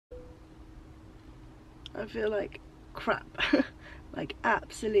I feel like crap. Like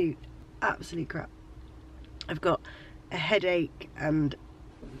absolute crap. I've got a headache and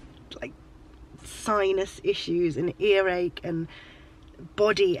like sinus issues and earache and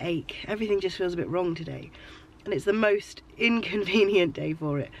body ache. Everything just feels a bit wrong today. And it's the most inconvenient day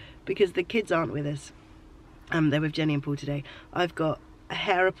for it because the kids aren't with us. They're with Jenny and Paul today. I've got a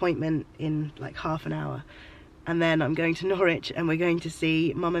hair appointment in like half an hour. And then I'm going to Norwich and we're going to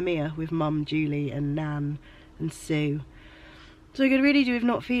see Mamma Mia with Mum, Julie and Nan and Sue. So I could really do with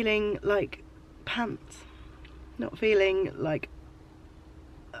not feeling like pants. Not feeling like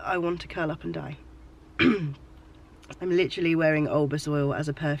I want to curl up and die. I'm literally wearing Olbus oil as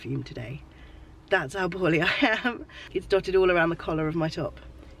a perfume today. That's how poorly I am. It's dotted all around the collar of my top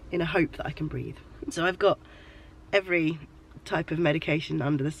in a hope that I can breathe. So I've got every type of medication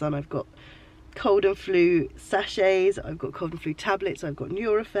under the sun. I've got cold and flu sachets, I've got cold and flu tablets, I've got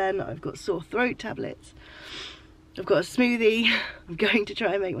Nurofen, I've got sore throat tablets, I've got a smoothie. I'm going to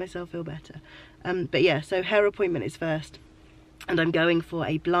try and make myself feel better. But yeah, so hair appointment is first and I'm going for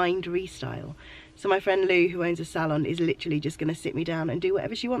a blind restyle. So my friend Lou, who owns a salon, is literally just going to sit me down and do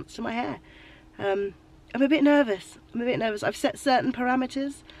whatever she wants to my hair. I'm a bit nervous. I've set certain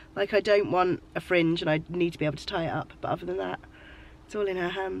parameters, like I don't want a fringe and I need to be able to tie it up, but other than that, it's all in her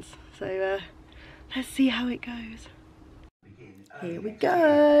hands. So let's see how it goes. Here we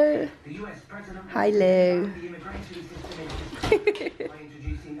go. Hi Lou.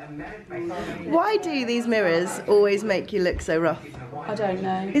 Why do these mirrors always make you look so rough? I don't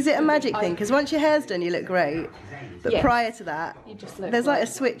know. Is it a magic thing? Because once your hair's done you look great. But yeah, prior to that, you just look there's like a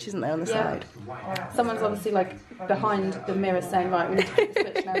switch, isn't there, on the side? Someone's obviously like behind the mirror saying, right, we need to flip the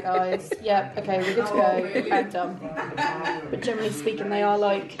switch now, guys. Yep, okay, we're good to go. And done. But generally speaking, they are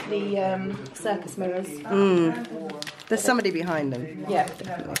like the circus mirrors. There's somebody behind them. Yeah,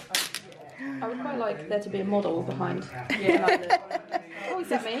 definitely. I would quite like there to be a model behind. Yeah. Oh, is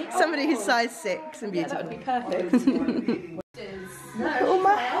that me? Somebody who's size 6 and beautiful. Yeah, that would be perfect. Look at all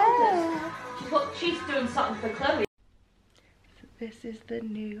my hair. She's doing something for Chloe. So this is the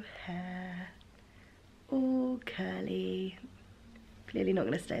new hair. All curly. Clearly not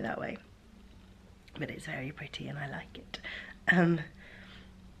going to stay that way. But it's very pretty and I like it. I'm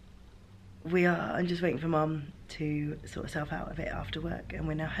just waiting for Mum to sort herself out of it after work, and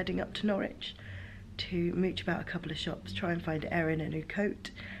we're now heading up to Norwich to mooch about a couple of shops, try and find Erin a new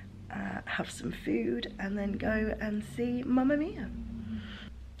coat, have some food, and then go and see Mamma Mia.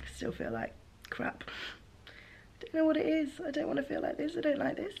 I still feel like crap. I don't know what it is. I don't want to feel like this. I don't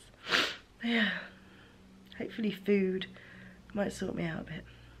like this. Yeah. Hopefully food might sort me out a bit.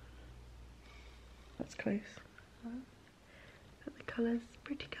 That's close. Got the colours,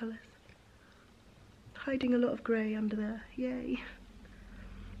 pretty colours. Hiding a lot of grey under there, yay.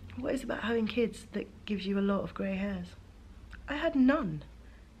 What is it about having kids that gives you a lot of grey hairs? I had none,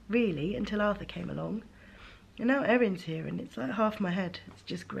 really, until Arthur came along. And now Erin's here and it's like half my head, it's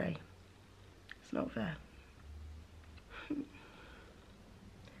just grey. It's not fair.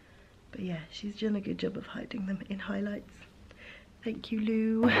 But yeah, she's done a good job of hiding them in highlights. Thank you,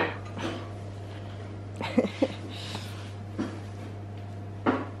 Lou.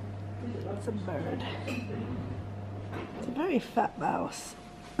 That's a bird. It's a very fat mouse.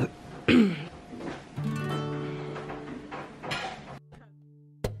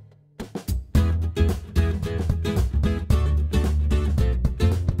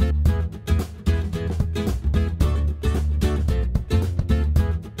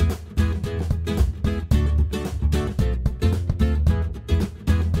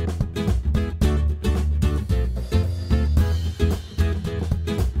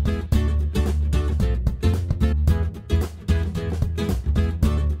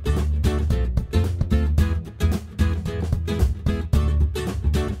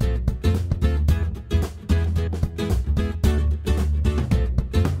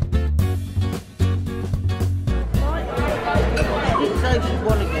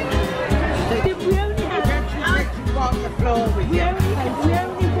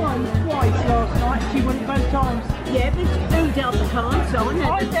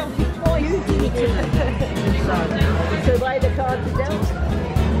 So why the cards are dealt?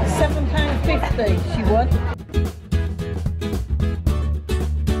 £7.50 she won.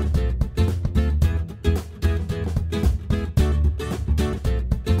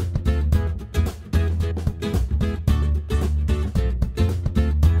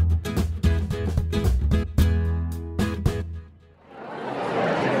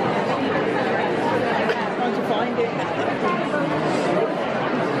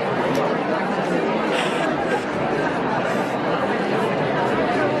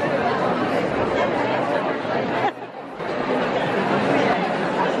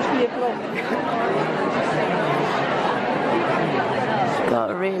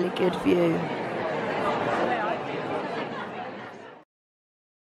 really good view.